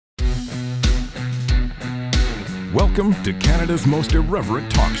Welcome to Canada's most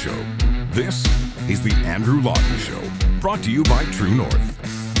irreverent talk show. This is the Andrew Lawton Show, brought to you by True North.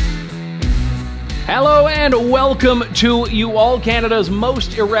 Hello and welcome to you all, Canada's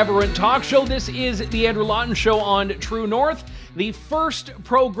most irreverent talk show. This is the Andrew Lawton Show on True North, the first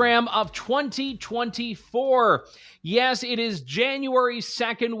program of 2024. Yes, it is January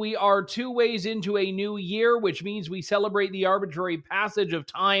 2nd. We are 2 ways into a new year, which means we celebrate the arbitrary passage of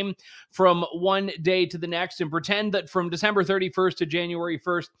time from one day to the next and pretend that from December 31st to January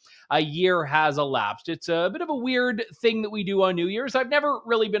 1st, a year has elapsed. It's a bit of a weird thing that we do on New Year's. I've never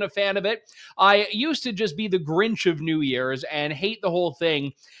really been a fan of it. I used to just be the Grinch of New Year's and hate the whole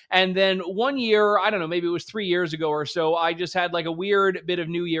thing. And then one year, I don't know, maybe it was 3 years ago or so, I just had like a weird bit of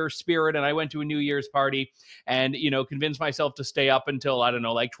New Year's spirit and I went to a New Year's party and, convinced myself to stay up until, I don't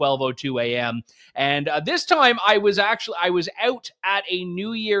know, like 12:02 a.m. And this time I was out at a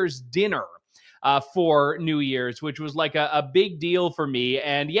New Year's dinner for New Year's, which was like a big deal for me.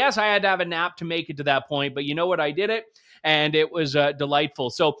 And yes, I had to have a nap to make it to that point, but you know what? I did it. And it was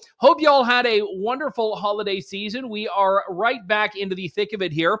delightful. So hope you all had a wonderful holiday season. We are right back into the thick of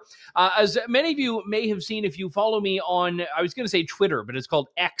it here. As many of you may have seen, if you follow me on, I was going to say Twitter, but it's called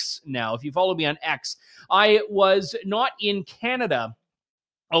X now. If you follow me on X, I was not in Canada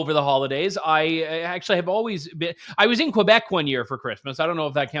over the holidays. I actually have always been, I was in Quebec one year for Christmas. I don't know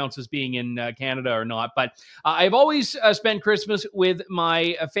if that counts as being in Canada or not, but I've always spent Christmas with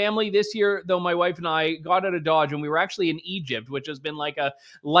my family. This year, though, my wife and I got out of Dodge and we were actually in Egypt, which has been like a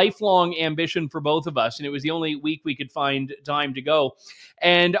lifelong ambition for both of us. And it was the only week we could find time to go.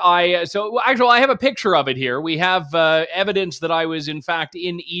 And I have a picture of it here. We have evidence that I was in fact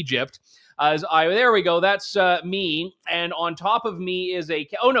in Egypt. There we go. That's me. And on top of me is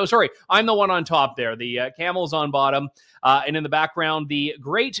I'm the one on top there. The camel's on bottom. And in the background, the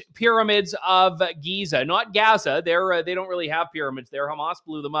Great Pyramids of Giza, not Gaza. They don't really have pyramids there. Hamas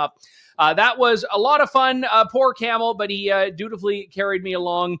blew them up. That was a lot of fun. Poor camel, but he dutifully carried me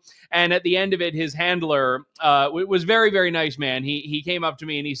along. And at the end of it, his handler was very, very nice man. He came up to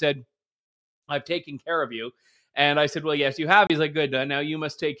me and he said, "I've taken care of you." And I said, "Well, yes, you have." He's like, "Good. Now you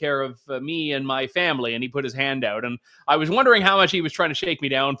must take care of me and my family." And he put his hand out. And I was wondering how much he was trying to shake me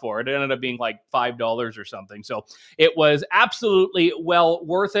down for. It ended up being like $5 or something. So it was absolutely well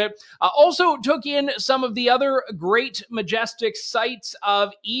worth it. Also took in some of the other great, majestic sights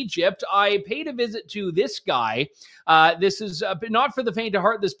of Egypt. I paid a visit to this guy. This is not for the faint of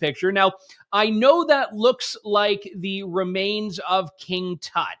heart, this picture. Now, I know that looks like the remains of King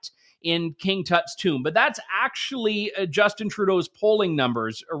Tut in King Tut's tomb. But that's actually Justin Trudeau's polling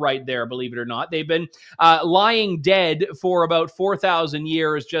numbers right there, believe it or not. They've been lying dead for about 4,000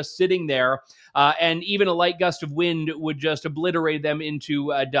 years, just sitting there. And even a light gust of wind would just obliterate them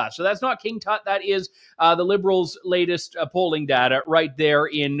into dust. So that's not King Tut. That is the Liberals' latest polling data right there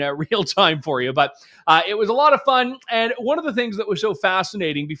in real time for you. But it was a lot of fun. And one of the things that was so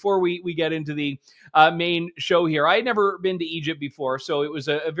fascinating before we get into the main show here, I had never been to Egypt before, so it was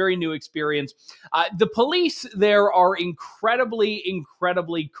a very new experience. The police there are incredibly,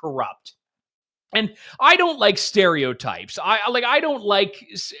 incredibly corrupt. And I don't like stereotypes. I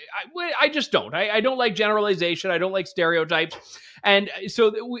just don't. I don't like generalization. I don't like stereotypes. And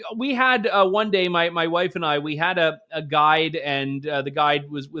so we had one day, my wife and I, we had a guide, and the guide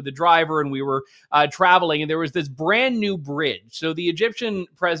was with the driver, and we were traveling, and there was this brand new bridge. So the Egyptian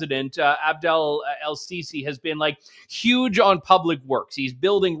president, Abdel El-Sisi, has been like huge on public works. He's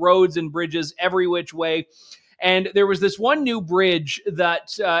building roads and bridges every which way. And there was this one new bridge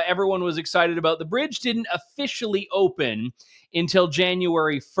that everyone was excited about. The bridge didn't officially open until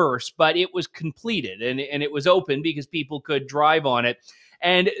January 1st, but it was completed and it was open because people could drive on it.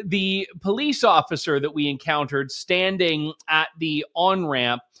 And the police officer that we encountered standing at the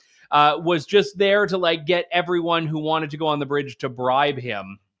on-ramp was just there to like get everyone who wanted to go on the bridge to bribe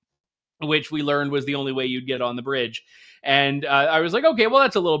him, which we learned was the only way you'd get on the bridge. And I was like, okay, well,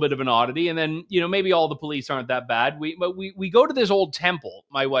 that's a little bit of an oddity. And then, maybe all the police aren't that bad. But we go to this old temple,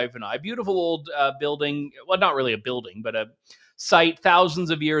 my wife and I, beautiful old building. Well, not really a building, but a site,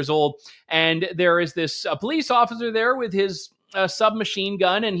 thousands of years old. And there is this police officer there with his submachine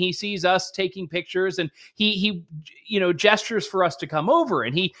gun, and he sees us taking pictures, and he gestures for us to come over,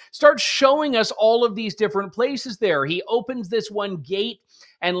 and he starts showing us all of these different places there. He opens this one gate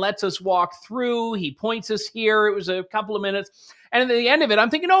and lets us walk through. He points us here. It was a couple of minutes. And at the end of it, I'm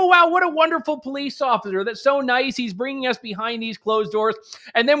thinking, oh, wow, what a wonderful police officer. That's so nice. He's bringing us behind these closed doors.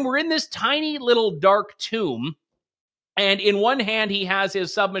 And then we're in this tiny little dark tomb. And in one hand, he has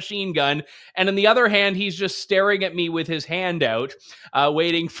his submachine gun. And in the other hand, he's just staring at me with his hand out,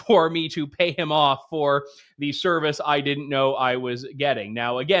 waiting for me to pay him off for the service I didn't know I was getting.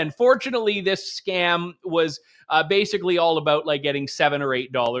 Now, again, fortunately, this scam was basically all about like getting $7 or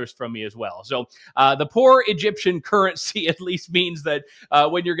 $8 from me as well. So the poor Egyptian currency at least means that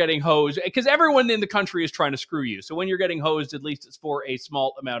when you're getting hosed, because everyone in the country is trying to screw you. So when you're getting hosed, at least it's for a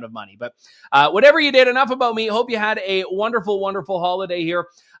small amount of money. But whatever you did, enough about me. Hope you had a wonderful, wonderful holiday here.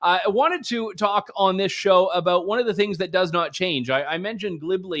 I wanted to talk on this show about one of the things that does not change. I mentioned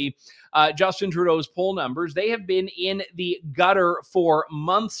glibly Justin Trudeau's poll numbers. They have been in the gutter for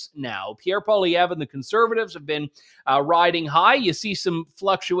months now. Pierre Poilievre and the Conservatives have been riding high. You see some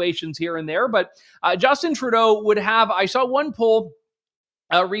fluctuations here and there, but Justin Trudeau would have, I saw one poll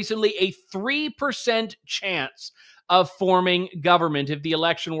recently, a 3% chance of forming government if the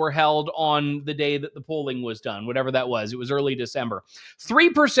election were held on the day that the polling was done, whatever that was. It was early December.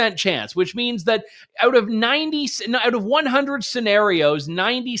 3% chance, which means that out of 100 scenarios,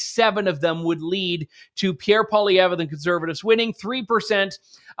 97 of them would lead to Pierre Poilievre and the Conservatives winning. 3%.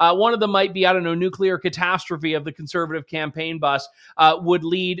 One of them might be, I don't know, nuclear catastrophe of the Conservative campaign bus would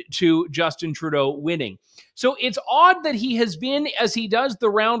lead to Justin Trudeau winning. So it's odd that he has been, as he does the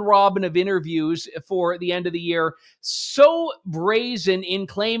round robin of interviews for the end of the year, so brazen in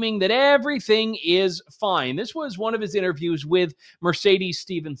claiming that everything is fine. This was one of his interviews with Mercedes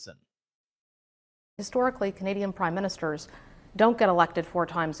Stephenson. Historically, Canadian prime ministers don't get elected 4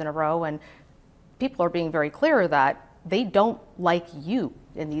 times in a row, and people are being very clear that they don't like you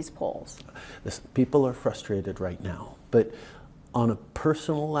in these polls. Listen, people are frustrated right now, but on a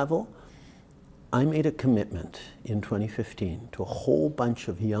personal level, I made a commitment in 2015 to a whole bunch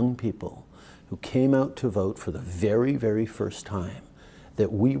of young people who came out to vote for the very, very first time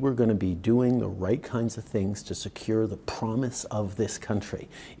that we were going to be doing the right kinds of things to secure the promise of this country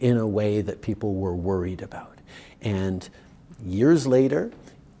in a way that people were worried about. And years later,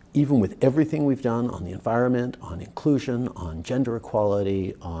 even with everything we've done on the environment, on inclusion, on gender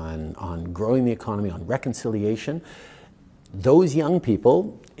equality, on growing the economy, on reconciliation, those young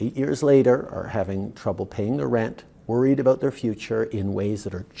people, 8 years later, are having trouble paying their rent, worried about their future in ways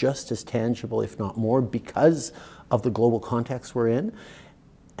that are just as tangible, if not more, because of the global context we're in.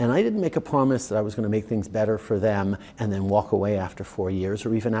 And I didn't make a promise that I was going to make things better for them and then walk away after 4 years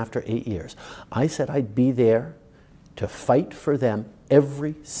or even after 8 years. I said I'd be there to fight for them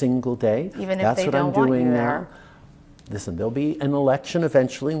every single day. Even if That's they what don't I'm want doing you now. there. Listen, there'll be an election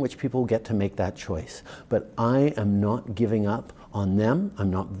eventually in which people get to make that choice. But I am not giving up on them. I'm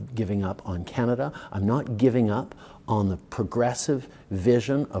not giving up on Canada. I'm not giving up on the progressive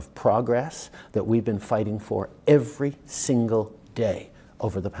vision of progress that we've been fighting for every single day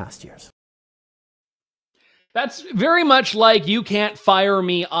over the past years. That's very much like "you can't fire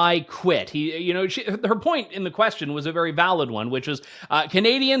me, I quit." Her point in the question was a very valid one, which is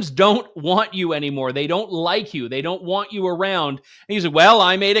Canadians don't want you anymore. They don't like you. They don't want you around. And he said, "Well,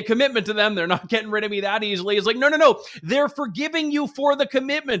 I made a commitment to them. They're not getting rid of me that easily." It's like, no. They're forgiving you for the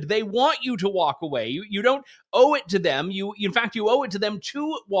commitment. They want you to walk away. You don't owe it to them. In fact, you owe it to them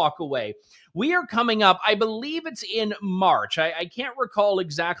to walk away. We are coming up, I believe it's in March. I can't recall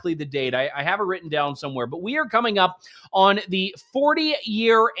exactly the date. I have it written down somewhere, but we are coming up on the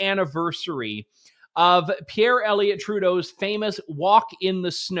 40-year anniversary of Pierre Elliott Trudeau's famous walk in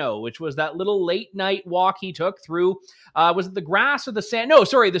the snow, which was that little late night walk he took through, was it the grass or the sand? No,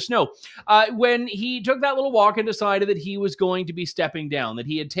 sorry, the snow. When he took that little walk and decided that he was going to be stepping down, that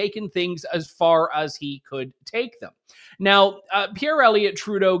he had taken things as far as he could take them. Now, Pierre Elliott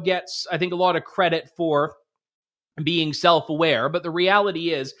Trudeau gets, I think, a lot of credit for being self-aware, but the reality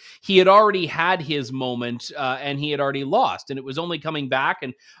is he had already had his moment and he had already lost, and it was only coming back,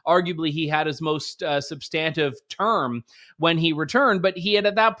 and arguably he had his most substantive term when he returned, but he had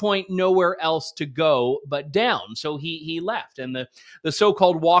at that point nowhere else to go but down, so he left, and the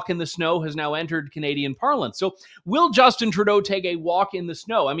so-called walk in the snow has now entered Canadian parlance. So will Justin Trudeau take a walk in the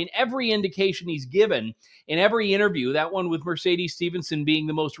snow? I mean, every indication he's given in every interview, that one with Mercedes Stephenson being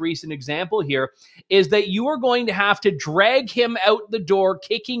the most recent example here, is that you are going to have to drag him out the door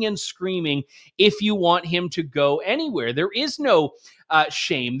kicking and screaming if you want him to go anywhere. There is no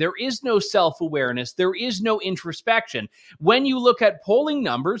shame. There is no self-awareness. There is no introspection. When you look at polling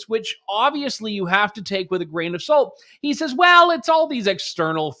numbers, which obviously you have to take with a grain of salt, he says, well, it's all these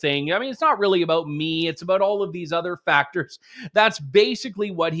external things. I mean, it's not really about me. It's about all of these other factors. That's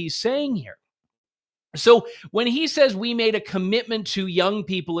basically what he's saying here. So when he says we made a commitment to young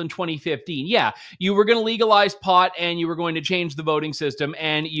people in 2015, yeah, you were going to legalize pot and you were going to change the voting system,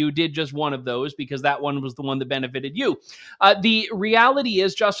 and you did just one of those because that one was the one that benefited you. The reality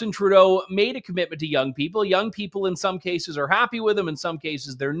is Justin Trudeau made a commitment to young people. Young people in some cases are happy with him, in some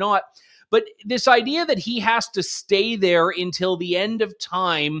cases they're not. But this idea that he has to stay there until the end of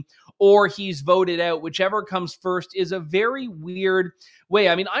time or he's voted out, whichever comes first, is a very weird way.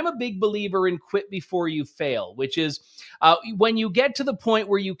 I mean, I'm a big believer in quit before you fail, which is when you get to the point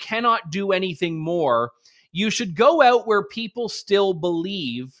where you cannot do anything more, you should go out where people still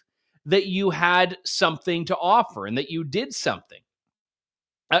believe that you had something to offer and that you did something.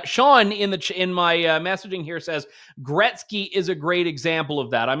 Sean in my messaging here says Gretzky is a great example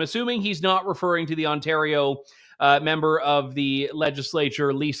of that. I'm assuming he's not referring to the Ontario member of the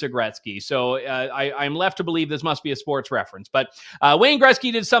legislature, Lisa Gretzky. So I'm left to believe this must be a sports reference. But Wayne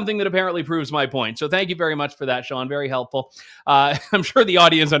Gretzky did something that apparently proves my point. So thank you very much for that, Sean. Very helpful. I'm sure the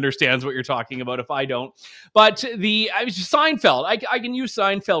audience understands what you're talking about if I don't. But Seinfeld, I can use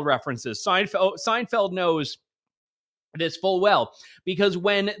Seinfeld references. Seinfeld knows this full well, because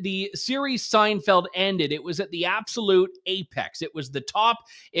when the series Seinfeld ended, it was at the absolute apex. It was the top.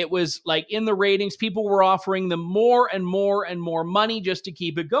 It was like in the ratings. People were offering them more and more and more money just to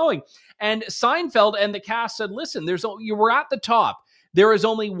keep it going. And Seinfeld and the cast said, listen, you were at the top. There is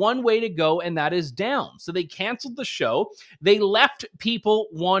only one way to go, and that is down. So they canceled the show. They left people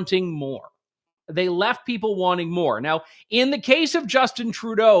wanting more. They left people wanting more. Now, in the case of Justin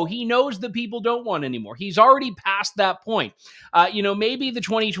Trudeau, he knows that people don't want anymore. He's already past that point. Maybe the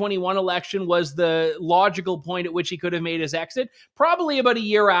 2021 election was the logical point at which he could have made his exit. Probably about a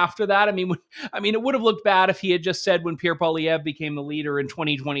year after that. I mean, it would have looked bad if he had just said when Pierre Poilievre became the leader in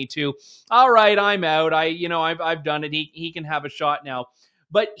 2022, all right, I'm out. I've done it. He can have a shot now.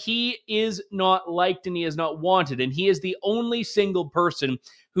 But he is not liked and he is not wanted. And he is the only single person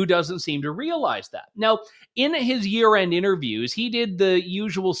who doesn't seem to realize that. Now, in his year-end interviews, he did the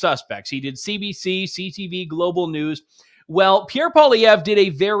usual suspects. He did CBC, CTV, Global News. Well, Pierre Poilievre did a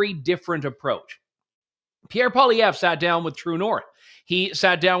very different approach. Pierre Poilievre sat down with True North. He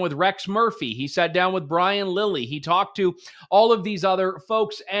sat down with Rex Murphy. He sat down with Brian Lilly. He talked to all of these other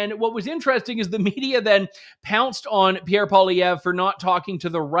folks. And what was interesting is the media then pounced on Pierre Poilievre for not talking to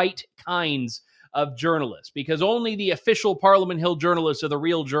the right kinds of journalists, because only the official Parliament Hill journalists are the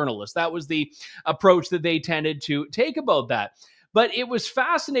real journalists. That was the approach that they tended to take about that. But it was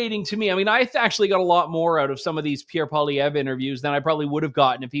fascinating to me. I mean, I actually got a lot more out of some of these Pierre Poilievre interviews than I probably would have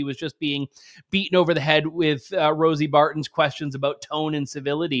gotten if he was just being beaten over the head with Rosie Barton's questions about tone and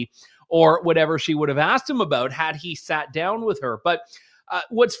civility or whatever she would have asked him about had he sat down with her. But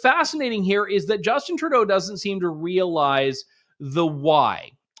what's fascinating here is that Justin Trudeau doesn't seem to realize the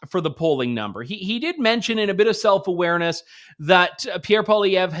why for the polling number. He did mention in a bit of self-awareness that Pierre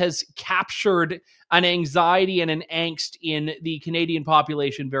Poilievre has captured an anxiety and an angst in the Canadian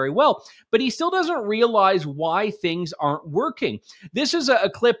population very well, but he still doesn't realize why things aren't working. This is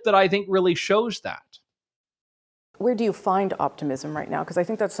a clip that I think really shows that. Where do you find optimism right now? Because I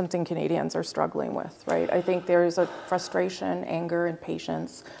think that's something Canadians are struggling with, right? I think there is a frustration, anger,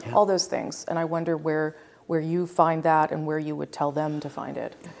 impatience, all those things. And I wonder where you find that and where you would tell them to find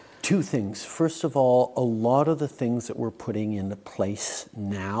it. Two things. First of all, a lot of the things that we're putting into place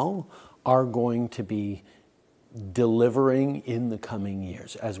now are going to be delivering in the coming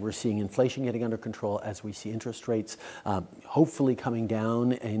years, as we're seeing inflation getting under control, as we see interest rates hopefully coming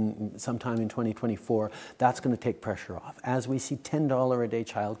down in sometime in 2024. That's going to take pressure off. As we see $10 a day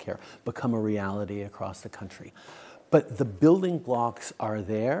childcare become a reality across the country. But the building blocks are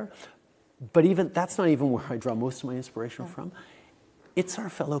there. But even that's not even where I draw most of my inspiration from. It's our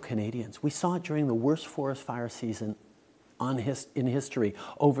fellow Canadians. We saw it during the worst forest fire season in history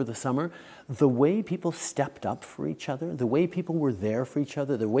over the summer. The way people stepped up for each other, the way people were there for each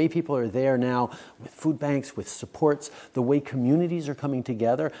other, the way people are there now with food banks, with supports, the way communities are coming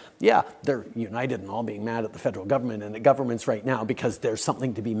together. Yeah, they're united in all being mad at the federal government and the governments right now because there's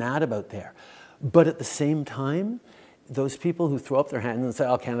something to be mad about there. But at the same time, those people who throw up their hands and say,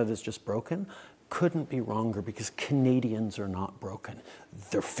 oh, Canada's just broken, couldn't be wronger, because Canadians are not broken.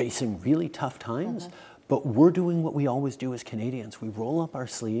 They're facing really tough times, but we're doing what we always do as Canadians. We roll up our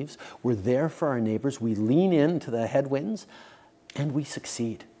sleeves, we're there for our neighbors, we lean into the headwinds, and we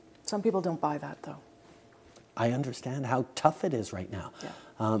succeed. Some people don't buy that, though. I understand how tough it is right now.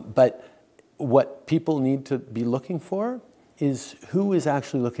 Yeah. But what people need to be looking for is who is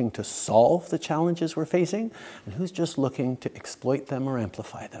actually looking to solve the challenges we're facing and who's just looking to exploit them or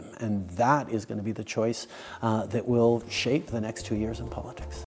amplify them. And that is going to be the choice that will shape the next 2 years in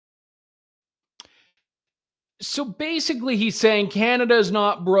politics. So basically, he's saying Canada's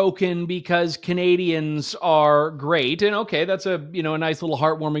not broken because Canadians are great, and okay, that's a a nice little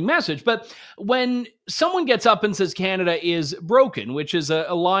heartwarming message. But when someone gets up and says Canada is broken, which is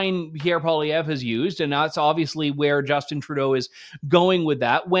a line Pierre Poilievre has used, and that's obviously where Justin Trudeau is going with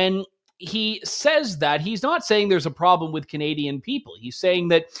that. When he says that, he's not saying there's a problem with Canadian people. He's saying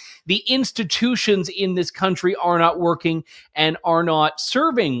that the institutions in this country are not working and are not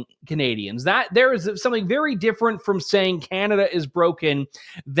serving Canadians. That there is something very different from saying Canada is broken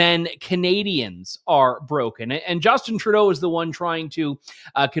than Canadians are broken. And Justin Trudeau is the one trying to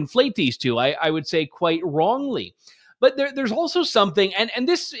conflate these two, I would say quite wrongly. But there's also something, and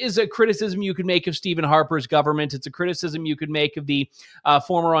this is a criticism you could make of Stephen Harper's government. It's a criticism you could make of the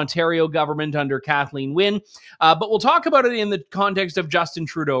former Ontario government under Kathleen Wynne. But we'll talk about it in the context of Justin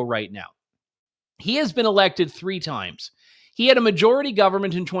Trudeau right now. He has been elected 3 times. He had a majority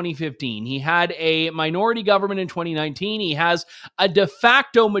government in 2015. He had a minority government in 2019. He has a de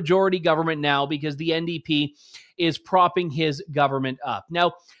facto majority government now because the NDP is propping his government up.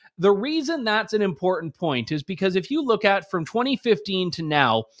 Now, the reason that's an important point is because if you look at from 2015 to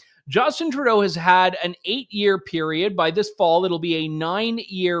now, Justin Trudeau has had an 8-year period. By this fall, it'll be a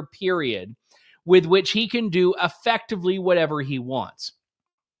 9-year period with which he can do effectively whatever he wants.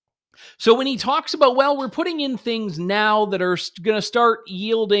 So when he talks about, well, we're putting in things now that are going to start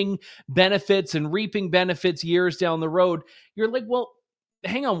yielding benefits and reaping benefits years down the road, you're like, well,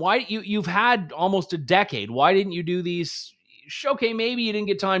 hang on, why you've had almost a decade. Why didn't you do these? Okay, maybe you didn't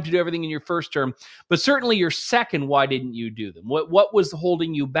get time to do everything in your first term, but certainly your second, why didn't you do them? What was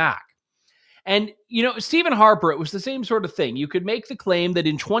holding you back? And, Stephen Harper, it was the same sort of thing. You could make the claim that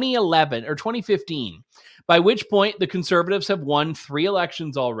in 2011 or 2015, by which point the Conservatives have won 3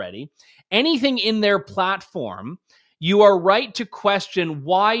 elections already, anything in their platform, you are right to question,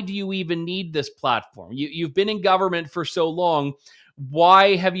 why do you even need this platform? You've been in government for so long.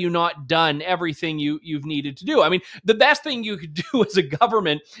 Why have you not done everything you've needed to do? I mean, the best thing you could do as a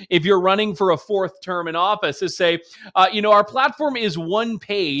government, if you're running for a 4th term in office, is say, our platform is 1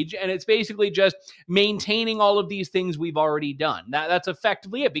 page, and it's basically just maintaining all of these things we've already done. That's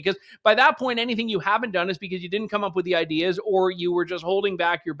effectively it, because by that point, anything you haven't done is because you didn't come up with the ideas, or you were just holding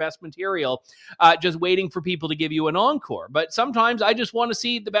back your best material, just waiting for people to give you an encore. But sometimes I just want to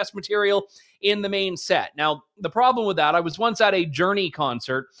see the best material in the main set. Now, the problem with that, I was once at a Journey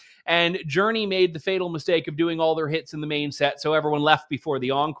concert, and Journey made the fatal mistake of doing all their hits in the main set, so everyone left before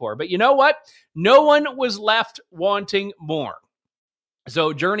the encore. But you know what? No one was left wanting more.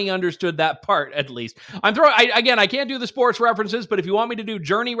 So Journey understood that part, at least. I can't do the sports references, but if you want me to do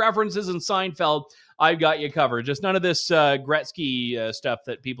Journey references and Seinfeld, I've got you covered. Just none of this Gretzky stuff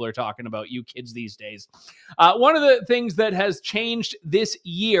that people are talking about, you kids these days. One of the things that has changed this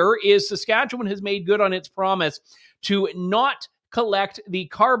year is Saskatchewan has made good on its promise to not collect the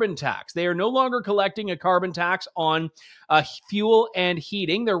carbon tax. They are no longer collecting a carbon tax on fuel and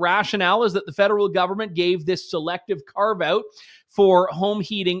heating. Their rationale is that the federal government gave this selective carve-out for home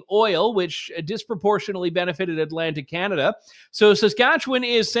heating oil, which disproportionately benefited Atlantic Canada. So Saskatchewan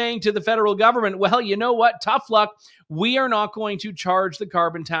is saying to the federal government, well, you know what? Tough luck. We are not going to charge the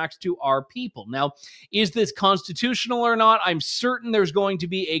carbon tax to our people. Now, is this constitutional or not? I'm certain there's going to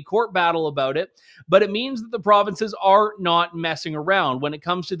be a court battle about it, but it means that the provinces are not messing around when it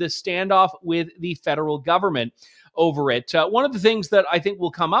comes to this standoff with the federal government over it. One of the things that I think will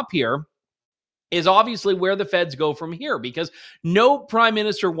come up here is obviously where the feds go from here, because no prime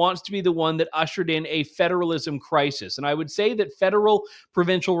minister wants to be the one that ushered in a federalism crisis. And I would say that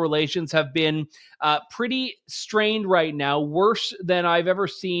federal-provincial relations have been pretty strained right now, worse than I've ever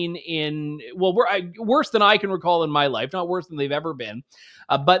seen worse than I can recall in my life, not worse than they've ever been.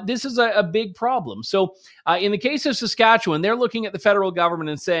 But this is a big problem. So in the case of Saskatchewan, they're looking at the federal government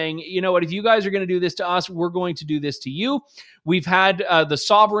and saying, you know what, if you guys are going to do this to us, we're going to do this to you. We've had the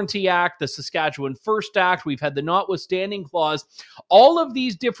Sovereignty Act, the Saskatchewan First Act. We've had the Notwithstanding Clause. All of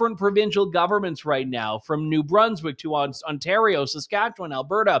these different provincial governments right now, from New Brunswick to Ontario, Saskatchewan,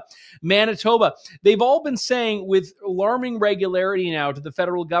 Alberta, Manitoba, they've all been saying with alarming regularity now to the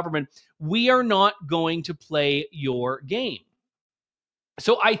federal government, we are not going to play your game.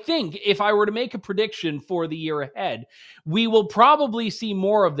 So I think if I were to make a prediction for the year ahead, we will probably see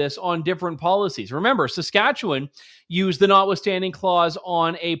more of this on different policies. Remember, Saskatchewan used the Notwithstanding Clause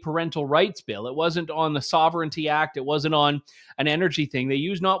on a parental rights bill. It wasn't on the Sovereignty Act. It wasn't on an energy thing. They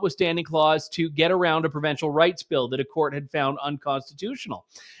used Notwithstanding Clause to get around a provincial rights bill that a court had found unconstitutional.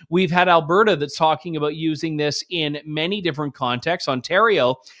 We've had Alberta that's talking about using this in many different contexts.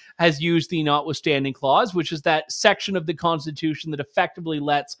 Ontario has used the notwithstanding clause, which is that section of the Constitution that effectively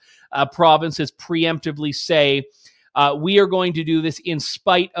lets provinces preemptively say, we are going to do this in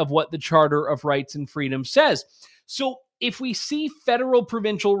spite of what the Charter of Rights and Freedom says. So if we see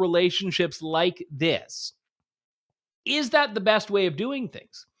federal-provincial relationships like this, is that the best way of doing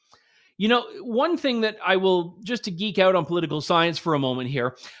things? You know, one thing that I will, just to geek out on political science for a moment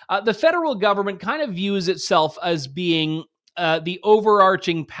here, the federal government kind of views itself as being the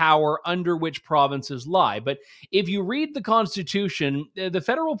overarching power under which provinces lie. But if you read the Constitution, the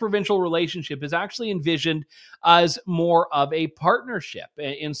federal-provincial relationship is actually envisioned as more of a partnership.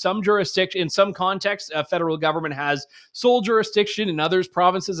 In some jurisdiction, in some contexts, federal government has sole jurisdiction. In others,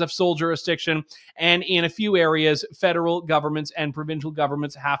 provinces have sole jurisdiction. And in a few areas, federal governments and provincial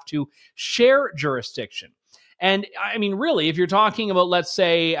governments have to share jurisdiction. And I mean, really, if you're talking about, let's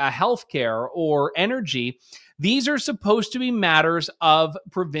say, healthcare or energy, these are supposed to be matters of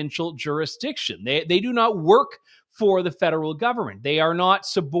provincial jurisdiction. They do not work for the federal government. They are not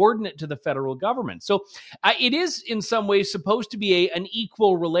subordinate to the federal government. So it is in some ways supposed to be an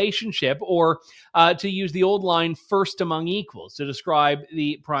equal relationship, or to use the old line, first among equals, to describe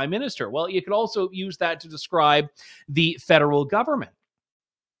the prime minister. Well, you could also use that to describe the federal government.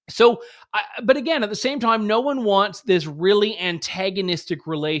 So, but again, at the same time, no one wants this really antagonistic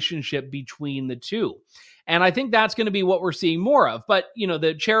relationship between the two. And I think that's going to be what we're seeing more of. But, you know,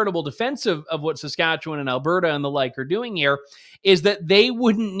 the charitable defense of what Saskatchewan and Alberta and the like are doing here is that they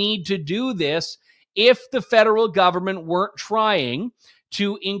wouldn't need to do this if the federal government weren't trying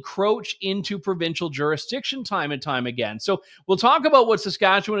to encroach into provincial jurisdiction time and time again. So we'll talk about what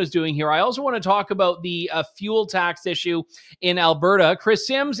Saskatchewan is doing here. I also want to talk about the fuel tax issue in Alberta. Chris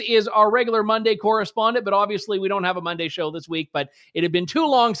Sims is our regular Monday correspondent, but obviously we don't have a Monday show this week, but it had been too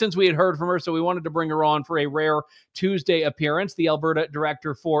long since we had heard from her, so we wanted to bring her on for a rare Tuesday appearance, the Alberta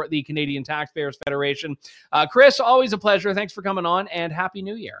director for the Canadian Taxpayers Federation. Chris, always a pleasure. Thanks for coming on, and Happy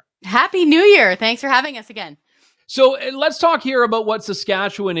New Year. Happy New Year. Thanks for having us again. So let's talk here about what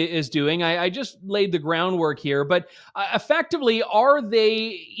Saskatchewan is doing. I just laid the groundwork here, but effectively, are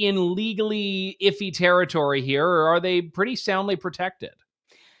they in legally iffy territory here, or are they pretty soundly protected?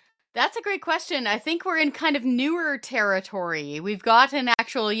 That's a great question. I think we're in kind of newer territory. We've got an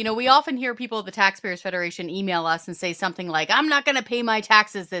actual, we often hear people at the Taxpayers Federation email us and say something like, I'm not going to pay my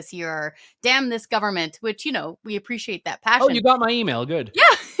taxes this year, or damn this government, which, we appreciate that passion. Oh, you got my email. Good.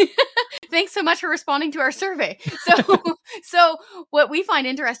 Yeah. Thanks so much for responding to our survey. So what we find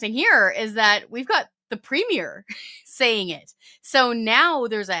interesting here is that we've got the premier saying it. So now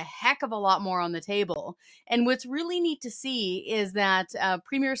there's a heck of a lot more on the table. And what's really neat to see is that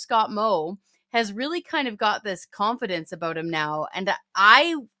Premier Scott Moe has really kind of got this confidence about him now. And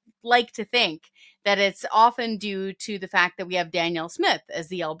I like to think that it's often due to the fact that we have Danielle Smith as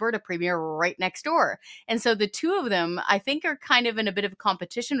the Alberta premier right next door. And so the two of them, I think, are kind of in a bit of a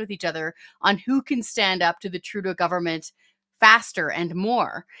competition with each other on who can stand up to the Trudeau government faster and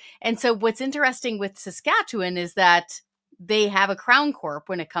more. And so what's interesting with Saskatchewan is that they have a crown corp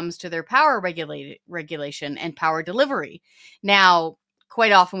when it comes to their power regulation and power delivery. Now,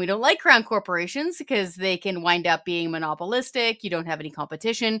 quite often we don't like crown corporations because they can wind up being monopolistic. You don't have any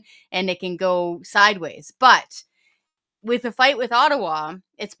competition and it can go sideways. But with the fight with Ottawa,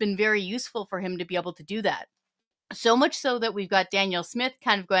 it's been very useful for him to be able to do that. So much so that we've got Danielle Smith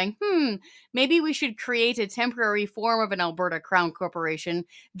kind of going, maybe we should create a temporary form of an Alberta Crown Corporation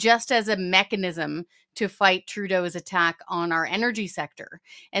just as a mechanism to fight Trudeau's attack on our energy sector.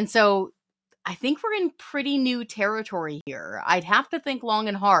 And so I think we're in pretty new territory here. I'd have to think long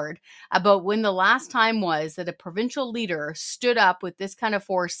and hard about when the last time was that a provincial leader stood up with this kind of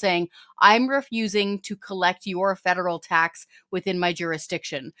force saying, I'm refusing to collect your federal tax within my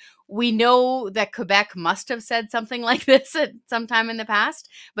jurisdiction. We know that Quebec must have said something like this at some time in the past,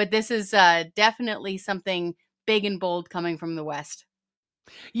 but this is definitely something big and bold coming from the West.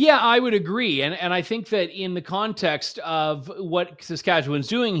 Yeah, I would agree. And I think that in the context of what Saskatchewan's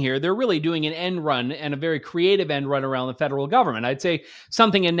doing here, they're really doing an end run, and a very creative end run around the federal government. I'd say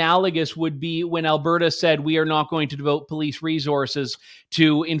something analogous would be when Alberta said we are not going to devote police resources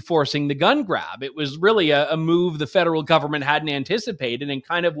to enforcing the gun grab. It was really a move the federal government hadn't anticipated, and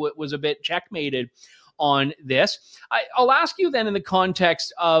kind of what was a bit checkmated on this. I'll ask you then in the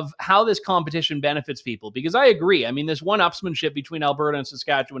context of how this competition benefits people, because I agree. I mean, this one-upsmanship between Alberta and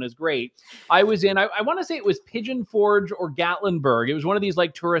Saskatchewan is great. I was in, I want to say it was Pigeon Forge or Gatlinburg. It was one of these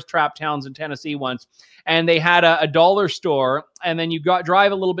like tourist trap towns in Tennessee once. And they had a dollar store, and then you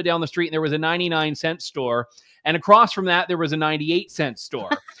drive a little bit down the street and there was a 99-cent store. And across from that, there was a 98-cent store.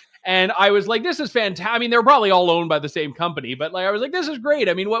 And I was like, this is fantastic. I mean, they're probably all owned by the same company, but like, I was like, this is great.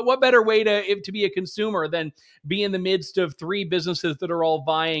 I mean, what better way to be a consumer than be in the midst of three businesses that are all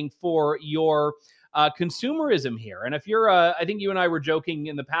vying for your consumerism here. And if you're, I think you and I were joking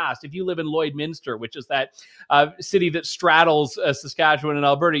in the past, if you live in Lloydminster, which is that city that straddles Saskatchewan and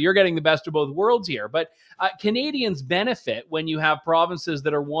Alberta, you're getting the best of both worlds here. But Canadians benefit when you have provinces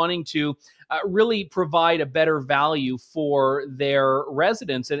that are wanting to really provide a better value for their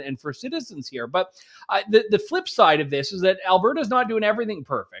residents and for citizens here. But the flip side of this is that Alberta's not doing everything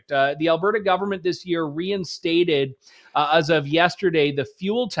perfect. The Alberta government this year reinstated, as of yesterday, the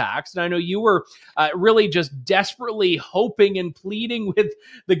fuel tax. And I know you were really just desperately hoping and pleading with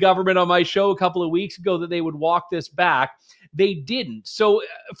the government on my show a couple of weeks ago that they would walk this back. They didn't. So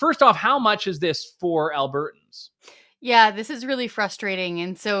first off, how much is this for Albertans? Yeah, this is really frustrating.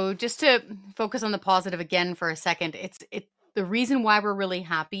 And so just to focus on the positive again for a second, it's the reason why we're really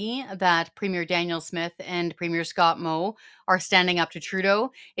happy that Premier Daniel Smith and Premier Scott Moe are standing up to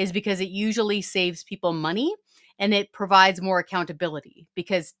Trudeau is because it usually saves people money and it provides more accountability,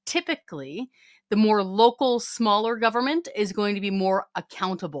 because typically the more local, smaller government is going to be more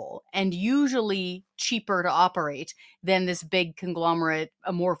accountable and usually cheaper to operate than this big conglomerate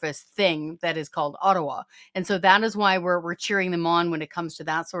amorphous thing that is called Ottawa. And so that is why we're cheering them on when it comes to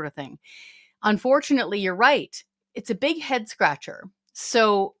that sort of thing. Unfortunately, you're right. It's a big head scratcher.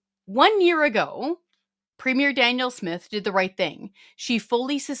 So 1 year ago, Premier Daniel Smith did the right thing. She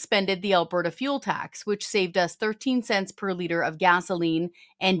fully suspended the Alberta fuel tax, which saved us 13 cents per liter of gasoline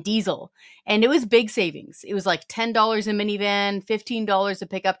and diesel. And it was big savings. It was like $10 a minivan, $15 a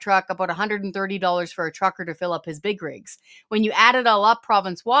pickup truck, about $130 for a trucker to fill up his big rigs. When you add it all up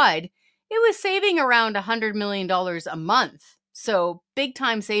province-wide, it was saving around $100 million a month. So big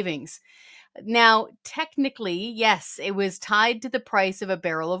time savings. Now, technically, yes, it was tied to the price of a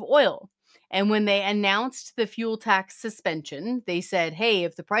barrel of oil. And when they announced the fuel tax suspension, they said, hey,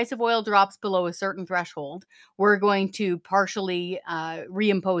 if the price of oil drops below a certain threshold, we're going to partially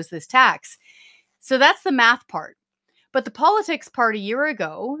reimpose this tax. So that's the math part. But the politics part a year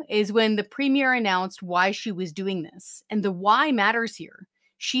ago is when the premier announced why she was doing this. And the why matters here.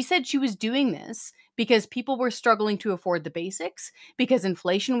 She said she was doing this because people were struggling to afford the basics, because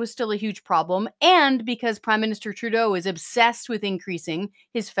inflation was still a huge problem, and because Prime Minister Trudeau is obsessed with increasing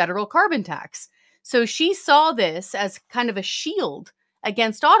his federal carbon tax. So she saw this as kind of a shield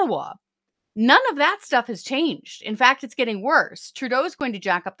against Ottawa. None of that stuff has changed. In fact, it's getting worse. Trudeau is going to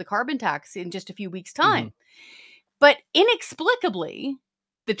jack up the carbon tax in just a few weeks' time. Mm-hmm. But inexplicably,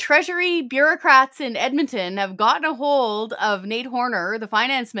 the Treasury bureaucrats in Edmonton have gotten a hold of Nate Horner, the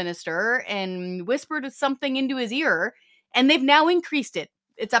finance minister, and whispered something into his ear, and they've now increased it.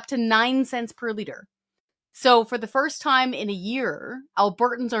 It's up to 9 cents per liter. So for the first time in a year,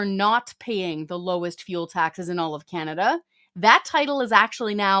 Albertans are not paying the lowest fuel taxes in all of Canada. That title is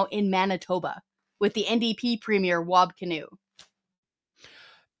actually now in Manitoba with the NDP premier, Wab Kinew.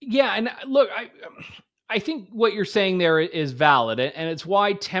 Yeah, and look, I think what you're saying there is valid, and it's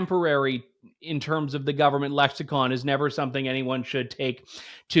why temporary in terms of the government lexicon is never something anyone should take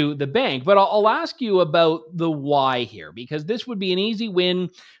to the bank. But I'll ask you about the why here, because this would be an easy win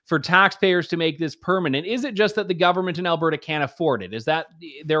for taxpayers to make this permanent. Is it just that the government in Alberta can't afford it? Is that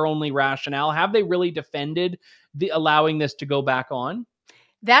their only rationale? Have they really defended allowing this to go back on?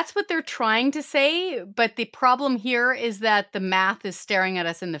 That's what they're trying to say, but the problem here is that the math is staring at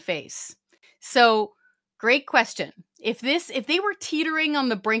us in the face. So, great question. If they were teetering on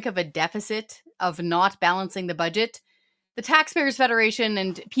the brink of a deficit, of not balancing the budget, the Taxpayers Federation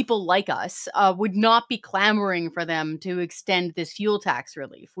and people like us would not be clamoring for them to extend this fuel tax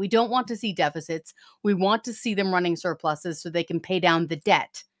relief. We don't want to see deficits. We want to see them running surpluses so they can pay down the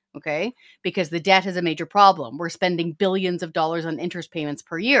debt. Okay, because the debt is a major problem. We're spending billions of dollars on interest payments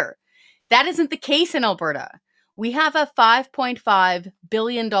per year. That isn't the case in Alberta. We have a $5.5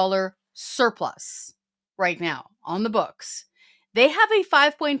 billion surplus right now on the books. They have a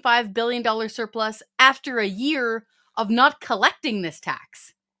 $5.5 billion surplus after a year of not collecting this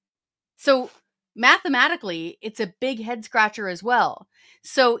tax. So mathematically, it's a big head scratcher as well.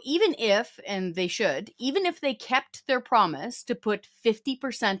 So even if, and they should, even if they kept their promise to put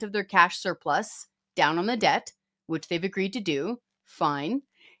 50% of their cash surplus down on the debt, which they've agreed to do, fine.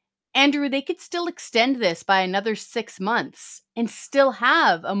 Andrew, they could still extend this by another 6 months and still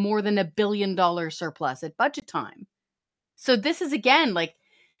have a more than $1 billion surplus at budget time. So this is, again, like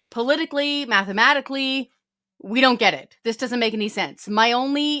politically, mathematically, we don't get it. This doesn't make any sense. My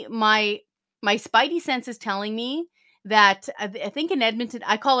spidey sense is telling me that I think in Edmonton,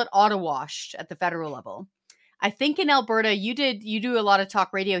 I call it auto-washed at the federal level. I think in Alberta, you do a lot of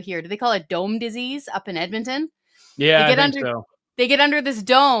talk radio here. Do they call it dome disease up in Edmonton? Yeah, They I get think under so. they get under this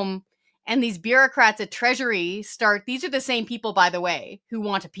dome, and these bureaucrats at Treasury start. These are the same people, by the way, who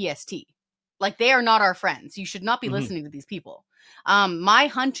want a PST. Like, they are not our friends. You should not be listening to these people. My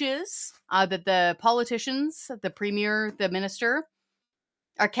hunch is that the politicians, the premier, the minister,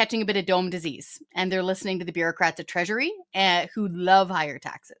 are catching a bit of dome disease, and they're listening to the bureaucrats at Treasury who love higher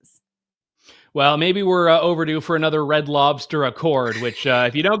taxes. Well, maybe we're overdue for another Red Lobster Accord, which,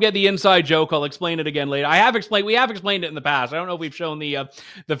 if you don't get the inside joke, I'll explain it again later. We have explained it in the past. I don't know if we've shown the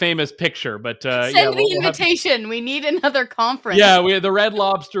famous picture, but yeah, Send the invitation. We need another conference. Yeah, we have the Red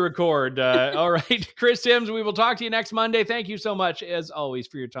Lobster Accord. All right, Chris Timms, we will talk to you next Monday. Thank you so much, as always,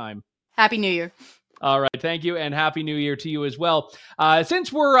 for your time. Happy New Year. All right, thank you, and Happy New Year to you as well.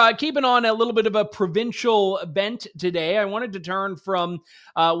 Since we're keeping on a little bit of a provincial bent today, I wanted to turn from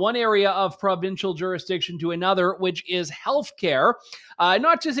one area of provincial jurisdiction to another, which is healthcare.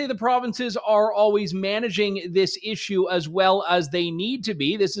 Not to say the provinces are always managing this issue as well as they need to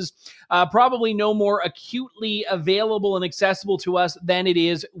be. This is probably no more acutely available and accessible to us than it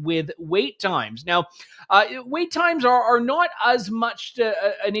is with wait times. Now, wait times are not as much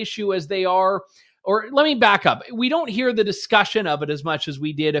an issue as they are. Or let me back up. We don't hear the discussion of it as much as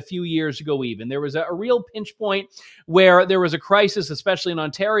we did a few years ago, even. There was a real pinch point where there was a crisis, especially in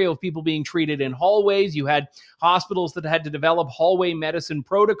Ontario, of people being treated in hallways. You had hospitals that had to develop hallway medicine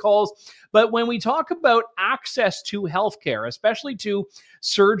protocols. But when we talk about access to healthcare, especially to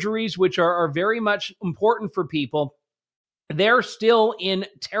surgeries, which are very much important for people, they're still in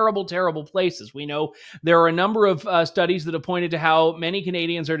terrible, terrible places. We know there are a number of studies that have pointed to how many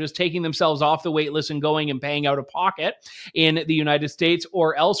Canadians are just taking themselves off the wait list and going and paying out of pocket in the United States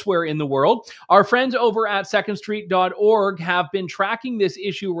or elsewhere in the world. Our friends over at secondstreet.org have been tracking this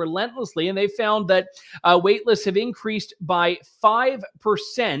issue relentlessly, and they found that wait lists have increased by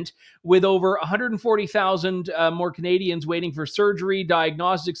 5%, with over 140,000 more Canadians waiting for surgery,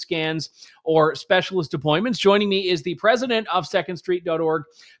 diagnostic scans, or specialist appointments. Joining me is the president of secondstreet.org,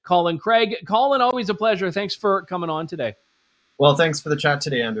 Colin Craig. Colin, always a pleasure. Thanks for coming on today. Well, thanks for the chat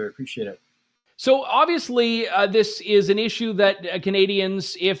today, Andrew. Appreciate it. So obviously, this is an issue that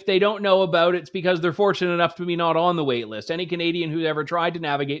Canadians, if they don't know about, it's because they're fortunate enough to be not on the wait list. Any Canadian who's ever tried to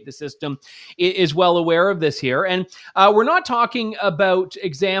navigate the system is well aware of this here. And we're not talking about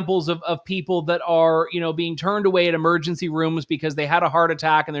examples of people that are, being turned away at emergency rooms because they had a heart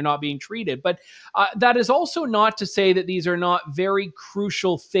attack and they're not being treated. But that is also not to say that these are not very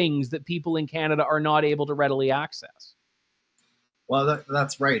crucial things that people in Canada are not able to readily access. Well,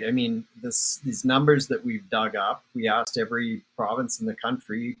 that's right. I mean, these numbers that we've dug up, we asked every province in the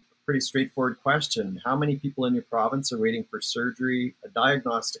country a pretty straightforward question. How many people in your province are waiting for surgery, a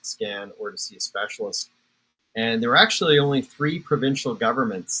diagnostic scan, or to see a specialist? And there were actually only 3 provincial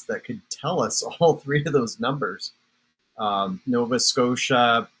governments that could tell us all 3 of those numbers. Nova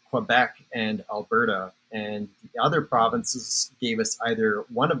Scotia, Quebec, and Alberta. And the other provinces gave us either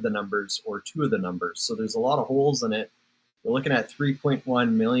one of the numbers or 2 of the numbers. So there's a lot of holes in it. We're looking at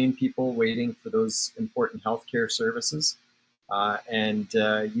 3.1 million people waiting for those important healthcare services. And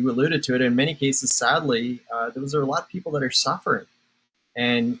you alluded to it, in many cases, sadly, there are a lot of people that are suffering.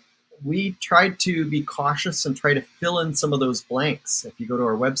 And we tried to be cautious and try to fill in some of those blanks. If you go to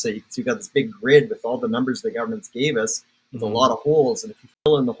our website, you can see we've got this big grid with all the numbers the governments gave us with a lot of holes. And if you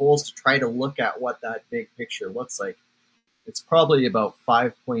fill in the holes to try to look at what that big picture looks like, it's probably about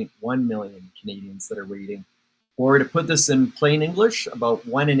 5.1 million Canadians that are waiting. Or to put this in plain English, about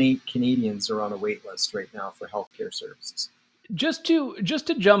 1 in 8 Canadians are on a wait list right now for healthcare services. Just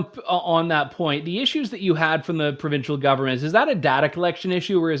to jump on that point, the issues that you had from the provincial governments, is that a data collection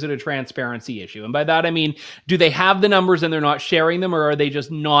issue or is it a transparency issue? And by that, I mean, do they have the numbers and they're not sharing them, or are they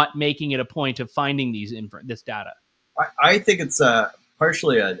just not making it a point of finding this data? I think it's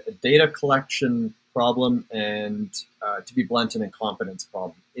partially a data collection problem and, to be blunt, an incompetence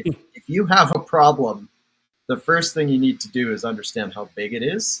problem. If you have a problem, the first thing you need to do is understand how big it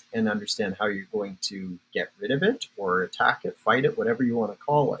is and understand how you're going to get rid of it or attack it, fight it, whatever you want to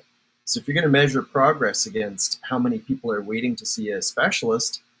call it. So if you're going to measure progress against how many people are waiting to see a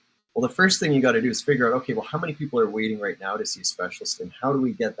specialist, well, the first thing you got to do is figure out, okay, well, how many people are waiting right now to see a specialist and how do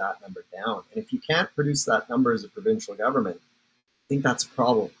we get that number down? And if you can't produce that number as a provincial government, I think that's a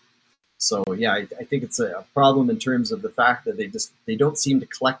problem. So yeah, I think it's a problem in terms of the fact that they don't seem to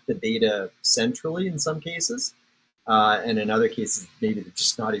collect the data centrally in some cases, and in other cases maybe they're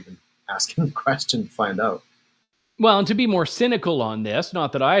just not even asking the question to find out. Well, and to be more cynical on this,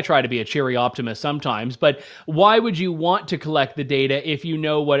 not that I try to be a cheery optimist sometimes, but why would you want to collect the data if you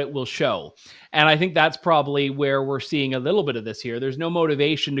know what it will show? And I think that's probably where we're seeing a little bit of this here. There's no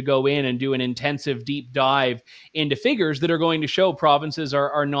motivation to go in and do an intensive deep dive into figures that are going to show provinces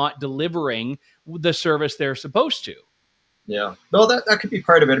are not delivering the service they're supposed to. Yeah, no, that could be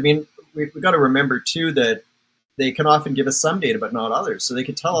part of it. I mean, we got to remember too that they can often give us some data, but not others. So they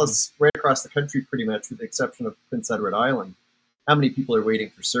could tell us right across the country, pretty much, with the exception of Prince Edward Island, how many people are waiting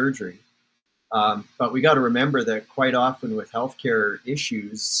for surgery. But we got to remember that quite often with healthcare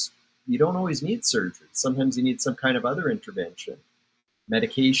issues, you don't always need surgery. Sometimes you need some kind of other intervention,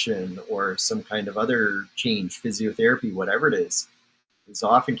 medication, or some kind of other change, physiotherapy, whatever it is. There's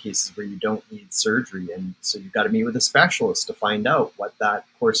often cases where you don't need surgery, and so you've got to meet with a specialist to find out what that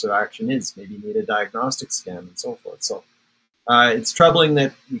course of action is. Maybe you need a diagnostic scan and so forth. So it's troubling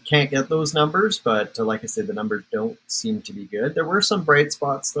that we can't get those numbers, but like I said, the numbers don't seem to be good. There were some bright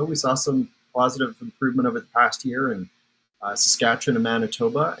spots, though. We saw some positive improvement over the past year, and Saskatchewan and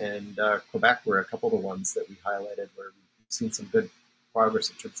Manitoba and Quebec were a couple of the ones that we highlighted where we've seen some good progress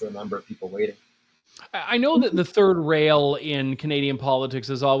in terms of the number of people waiting. I know that the third rail in Canadian politics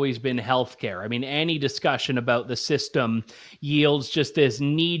has always been healthcare. I mean, any discussion about the system yields just this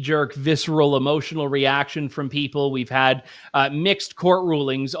knee-jerk, visceral, emotional reaction from people. We've had mixed court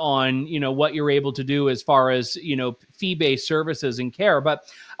rulings on, what you're able to do as far as, fee-based services and care. But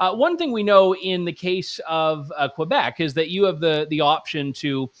one thing we know in the case of Quebec is that you have the option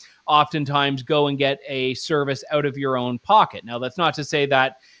to oftentimes go and get a service out of your own pocket. Now, that's not to say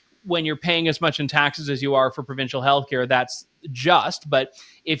that when you're paying as much in taxes as you are for provincial healthcare, that's just. But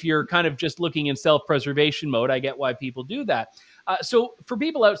if you're kind of just looking in self-preservation mode, I get why people do that. So for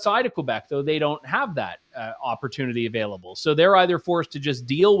people outside of Quebec, though, they don't have that opportunity available. So they're either forced to just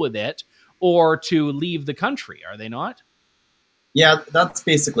deal with it or to leave the country, are they not? Yeah, that's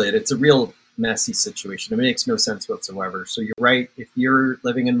basically it. It's a real messy situation. It makes no sense whatsoever. So you're right. If you're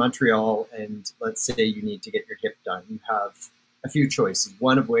living in Montreal and let's say you need to get your hip done, you have a few choices.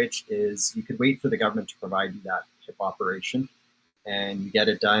 One of which is you could wait for the government to provide you that hip operation and you get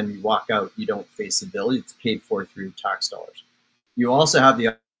it done, you walk out, you don't face a bill, it's paid for through tax dollars. You also have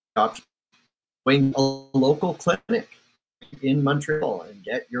the option of going to a local clinic in Montreal and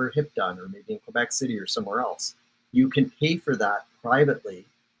get your hip done, or maybe in Quebec City or somewhere else. You can pay for that privately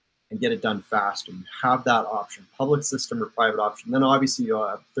and get it done faster. You have that option, public system or private option. Then obviously you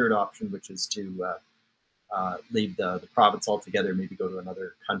have a third option, which is to leave the province altogether, maybe go to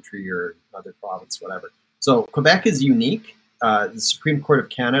another country or another province, whatever. So Quebec is unique. The Supreme Court of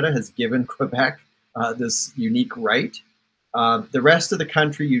Canada has given Quebec this unique right. The rest of the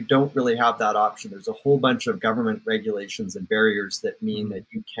country, you don't really have that option. There's a whole bunch of government regulations and barriers that mean that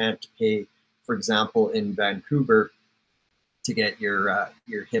you can't pay, for example, in Vancouver to get your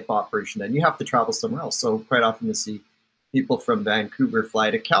hip operation done. You have to travel somewhere else. So quite often you see people from Vancouver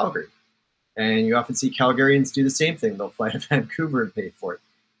fly to Calgary. And you often see Calgarians do the same thing. They'll fly to Vancouver and pay for it.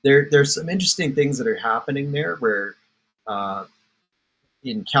 There's some interesting things that are happening there where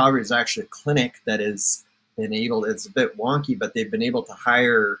in Calgary is actually a clinic that has been able, it's a bit wonky, but they've been able to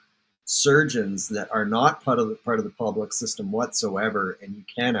hire surgeons that are not part of the public system whatsoever. And you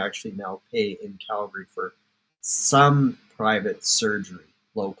can actually now pay in Calgary for some private surgery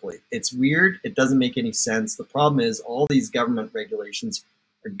locally. It's weird. It doesn't make any sense. The problem is all these government regulations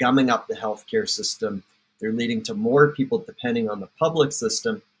are gumming up the healthcare system. They're leading to more people depending on the public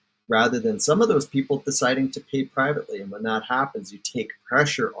system rather than some of those people deciding to pay privately. And when that happens, you take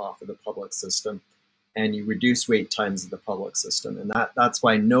pressure off of the public system and you reduce wait times of the public system. And that's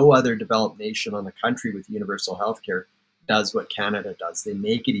why no other developed nation on the country with universal healthcare does what Canada does. They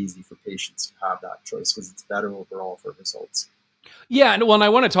make it easy for patients to have that choice because it's better overall for results. Yeah, and I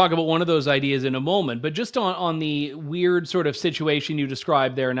want to talk about one of those ideas in a moment, but just on the weird sort of situation you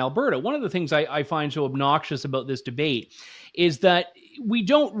described there in Alberta, one of the things I find so obnoxious about this debate is that we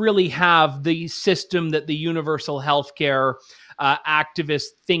don't really have the system that the universal healthcare activists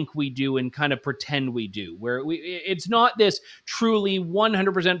think we do and kind of pretend we do, where it's not this truly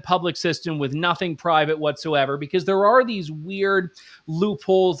 100% public system with nothing private whatsoever, because there are these weird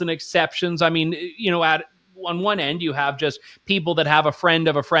loopholes and exceptions. I mean, on one end, you have just people that have a friend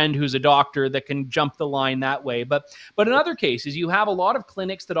of a friend who's a doctor that can jump the line that way. But in other cases, you have a lot of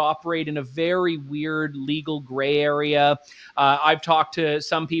clinics that operate in a very weird legal gray area. I've talked to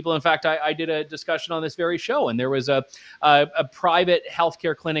some people. In fact, I did a discussion on this very show, and there was a private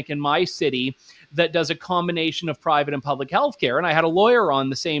healthcare clinic in my city that does a combination of private and public healthcare. And I had a lawyer on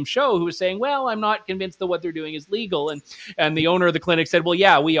the same show who was saying, well, I'm not convinced that what they're doing is legal. And the owner of the clinic said, well,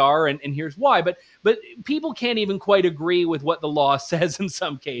 yeah, we are. And here's why. But people can't even quite agree with what the law says in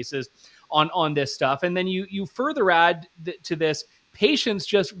some cases on this stuff. And then you further add to this, patients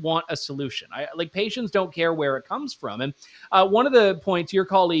just want a solution. Patients don't care where it comes from. And one of the points, your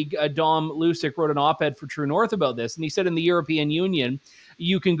colleague, Dom Lusick, wrote an op-ed for True North about this. And he said in the European Union,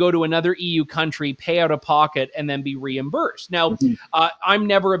 you can go to another EU country, pay out of pocket, and then be reimbursed. Now, I'm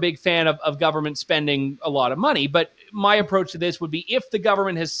never a big fan of government spending a lot of money, but my approach to this would be, if the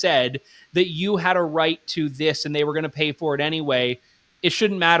government has said that you had a right to this and they were going to pay for it anyway, it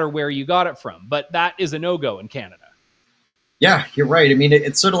shouldn't matter where you got it from. But that is a no-go in Canada. Yeah, you're right. I mean,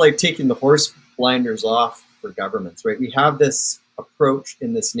 it's sort of like taking the horse blinders off for governments, right? We have this approach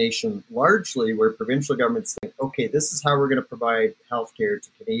in this nation largely where provincial governments think, okay, this is how we're going to provide healthcare to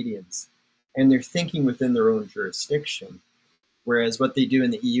Canadians. And they're thinking within their own jurisdiction. Whereas what they do in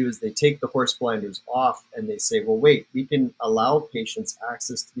the EU is they take the horse blinders off and they say, well, wait, we can allow patients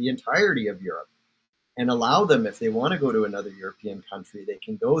access to the entirety of Europe and allow them, if they want to go to another European country, they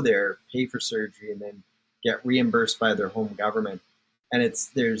can go there, pay for surgery, and then get reimbursed by their home government. And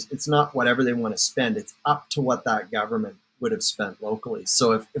it's not whatever they want to spend. It's up to what that government would have spent locally.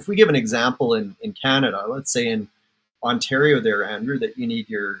 So if we give an example in Canada, let's say in Ontario there, Andrew, that you need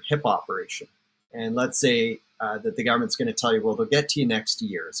your hip operation. And let's say that the government's going to tell you, well, they'll get to you next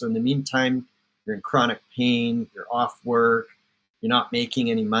year. So in the meantime, you're in chronic pain, you're off work, you're not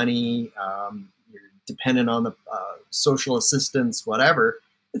making any money, you're dependent on the social assistance, whatever.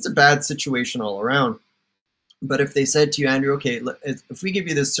 It's a bad situation all around. But if they said to you, Andrew, okay, if we give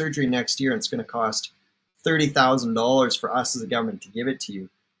you this surgery next year and it's going to cost $30,000 for us as a government to give it to you,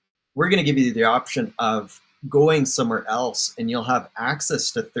 we're going to give you the option of going somewhere else and you'll have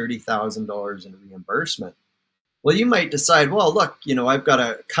access to $30,000 in reimbursement. Well, you might decide, well, look, I've got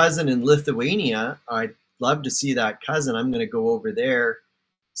a cousin in Lithuania. I'd love to see that cousin. I'm going to go over there,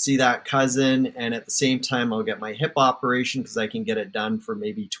 see that cousin, and at the same time, I'll get my hip operation because I can get it done for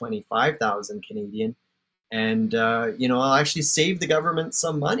maybe 25,000 Canadian. And, I'll actually save the government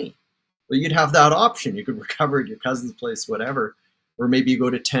some money. Well, you'd have that option. You could recover at your cousin's place, whatever, or maybe you go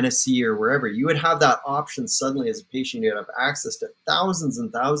to Tennessee or wherever. You would have that option suddenly as a patient. You'd have access to thousands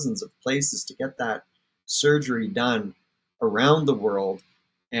and thousands of places to get that surgery done around the world.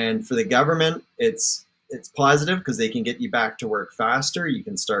 And for the government, it's positive because they can get you back to work faster. You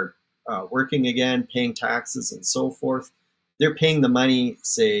can start working again, paying taxes and so forth. They're paying the money,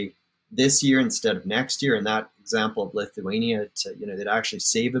 say, this year instead of next year. In that example of Lithuania, they'd actually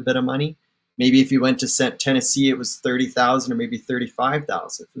save a bit of money. Maybe if you went to Tennessee, it was 30,000 or maybe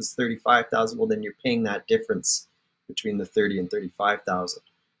 35,000. If it was 35,000, well, then you're paying that difference between the 30 and 35,000.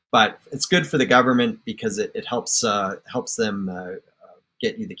 But it's good for the government because it helps them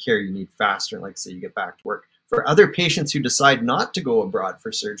get you the care you need faster. And like I say, you get back to work. For other patients who decide not to go abroad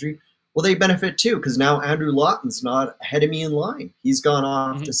for surgery, well, they benefit too, because now Andrew Lawton's not ahead of me in line. He's gone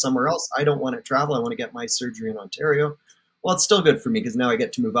off to somewhere else. I don't want to travel. I want to get my surgery in Ontario. Well, it's still good for me because now I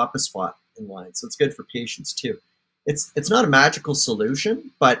get to move up a spot in line. So it's good for patients too. It's not a magical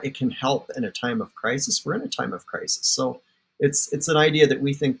solution, but it can help in a time of crisis. We're in a time of crisis. So it's an idea that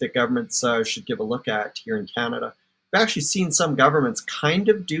we think that governments should give a look at here in Canada. We've actually seen some governments kind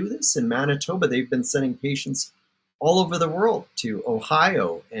of do this. In Manitoba, they've been sending patients all over the world to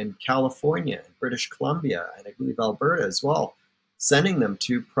Ohio and California and British Columbia, and I believe Alberta as well, sending them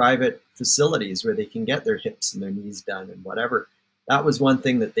to private facilities where they can get their hips and their knees done and whatever. That was one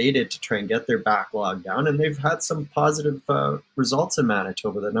thing that they did to try and get their backlog down, and they've had some positive results in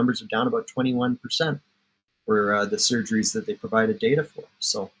Manitoba. The numbers are down about 21% for the surgeries that they provided data for.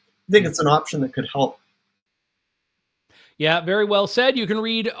 So I think it's an option that could help. Yeah, very well said. You can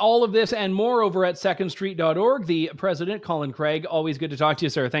read all of this and more over at secondstreet.org. The president, Colin Craig, always good to talk to you,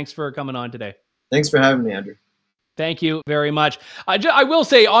 sir. Thanks for coming on today. Thanks for having me, Andrew. Thank you very much. I will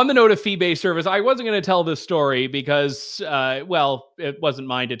say, on the note of fee-based service, I wasn't going to tell this story because, it wasn't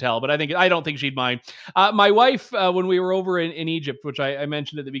mine to tell, but I don't think she'd mind. My wife, when we were over in Egypt, which I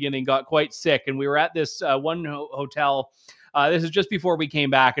mentioned at the beginning, got quite sick, and we were at this one hotel. This is just before we came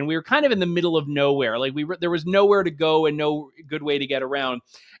back, and we were kind of in the middle of nowhere. There was nowhere to go and no good way to get around.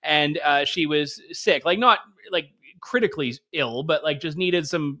 And she was sick, not critically ill, but just needed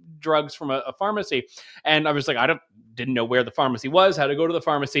some drugs from a pharmacy. And I was like, didn't know where the pharmacy was, how to go to the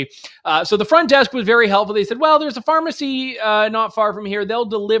pharmacy. So the front desk was very helpful. They said, well, there's a pharmacy not far from here. They'll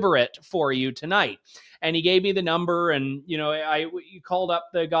deliver it for you tonight. and he gave me the number, and I called up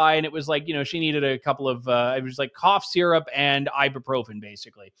the guy, and it was like, she needed a couple of it was like cough syrup and ibuprofen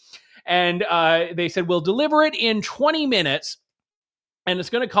basically, and they said, we'll deliver it in 20 minutes, and it's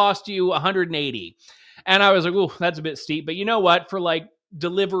going to cost you $180. And I was like, oh, that's a bit steep, but you know what? For like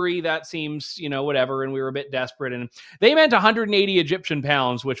delivery, that seems, whatever. And we were a bit desperate, and they meant 180 Egyptian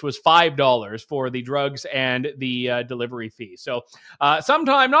pounds, which was $5 for the drugs and the delivery fee. So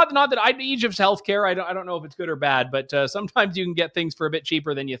sometime, not that Egypt's healthcare, I don't know if it's good or bad, but sometimes you can get things for a bit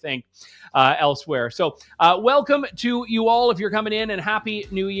cheaper than you think elsewhere. So welcome to you all if you're coming in, and Happy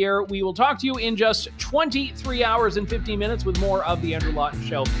New Year. We will talk to you in just 23 hours and 15 minutes with more of the Andrew Lawton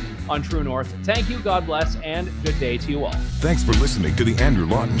Show on True North. Thank you, God bless, and good day to you all. Thanks for listening to The Andrew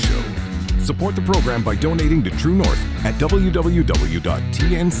Lawton Show. Support the program by donating to True North at www.tnc.news.